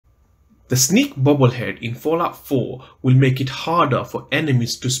The Sneak Bobblehead in Fallout 4 will make it harder for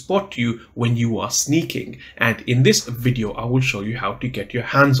enemies to spot you when you are sneaking, and in this video I will show you how to get your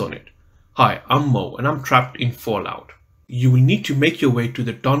hands on it. Hi, I'm Mo and I'm trapped in Fallout. You will need to make your way to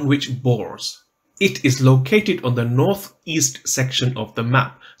the Dunwich Borers. It is located on the northeast section of the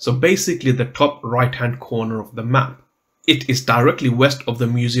map, so basically the top right hand corner of the map. It is directly west of the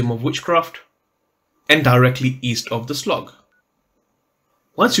Museum of Witchcraft and directly east of the Slug.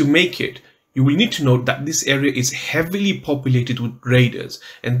 Once you make it, you will need to note that this area is heavily populated with raiders,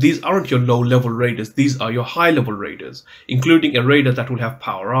 and these aren't your low level raiders, these are your high level raiders, including a raider that will have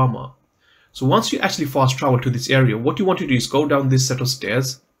power armor. So once you actually fast travel to this area, what you want to do is go down this set of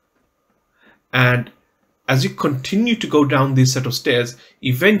stairs, and as you continue to go down this set of stairs,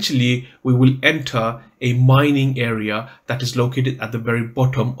 eventually we will enter a mining area that is located at the very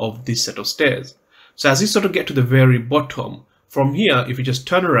bottom of this set of stairs. So as you sort of get to the very bottom, from here, if you just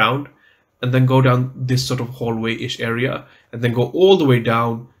turn around and then go down this sort of hallway-ish area and then go all the way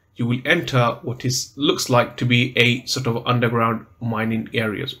down, you will enter what looks like to be a sort of underground mining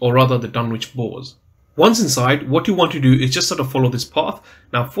areas, or rather the Dunwich Borers. Once inside, what you want to do is just sort of follow this path.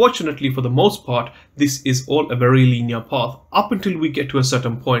 Now, fortunately, for the most part, this is all a very linear path up until we get to a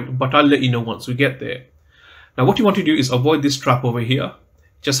certain point, but I'll let you know once we get there. Now, what you want to do is avoid this trap over here.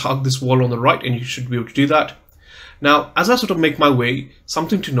 Just hug this wall on the right and you should be able to do that. Now, as I sort of make my way,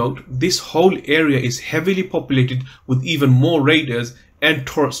 something to note, this whole area is heavily populated with even more raiders and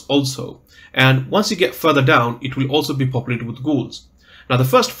turrets also. And once you get further down, it will also be populated with ghouls. Now, the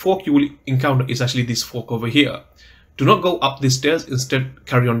first fork you will encounter is actually this fork over here. Do not go up these stairs, instead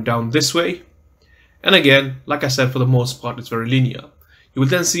carry on down this way. And again, like I said, for the most part, it's very linear. You will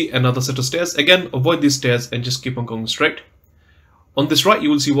then see another set of stairs. Again, avoid these stairs and just keep on going straight. On this right, you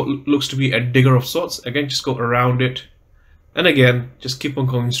will see what looks to be a digger of sorts. Again, just go around it. And again, just keep on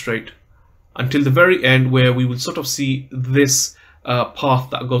going straight until the very end, where we will sort of see this path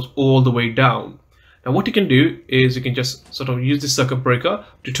that goes all the way down. Now, what you can do is you can just sort of use this circuit breaker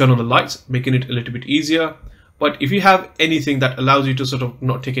to turn on the lights, making it a little bit easier. But if you have anything that allows you to sort of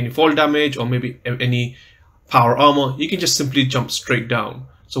not take any fall damage or maybe any power armor, you can just simply jump straight down.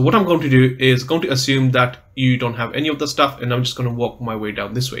 So what I'm going to do is going to assume that you don't have any of the stuff, and I'm just going to walk my way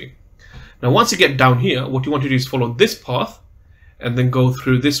down this way. Now, once you get down here, what you want to do is follow this path and then go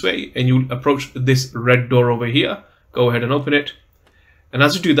through this way, and you'll approach this red door over here. Go ahead and open it. And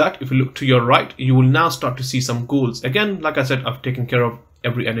as you do that, if you look to your right, you will now start to see some ghouls. Again, like I said, I've taken care of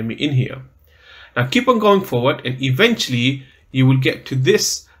every enemy in here. Now keep on going forward, and eventually you will get to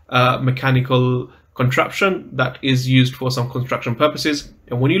this mechanical contraption that is used for some construction purposes.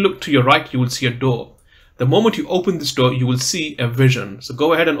 And when you look to your right, you will see a door. The moment you open this door, you will see a vision. So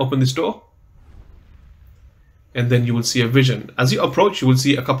go ahead and open this door, and then you will see a vision. As you approach, you will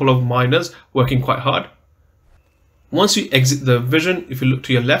see a couple of miners working quite hard. Once you exit the vision, if you look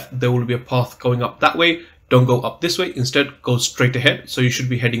to your left, there will be a path going up that way. Don't go up this way, instead go straight ahead. So you should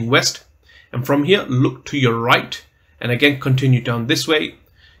be heading west. And from here, look to your right, and again continue down this way.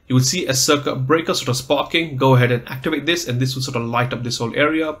 You will see a circuit breaker sort of sparking. Go ahead and activate this, and this will sort of light up this whole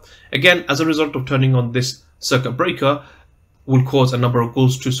area. Again, as a result of turning on this circuit breaker, will cause a number of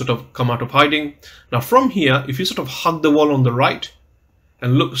ghouls to sort of come out of hiding. Now from here, if you sort of hug the wall on the right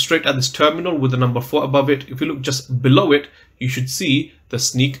and look straight at this terminal with the number 4 above it, if you look just below it, you should see the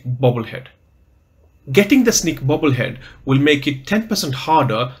Sneak Bobblehead. Getting the Sneak Bobblehead will make it 10%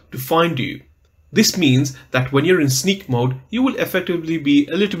 harder to find you. This means that when you're in sneak mode, you will effectively be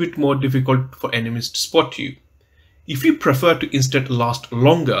a little bit more difficult for enemies to spot you. If you prefer to instead last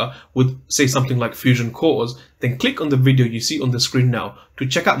longer with, say, something like fusion cores, then click on the video you see on the screen now to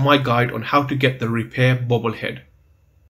check out my guide on how to get the repair bobblehead.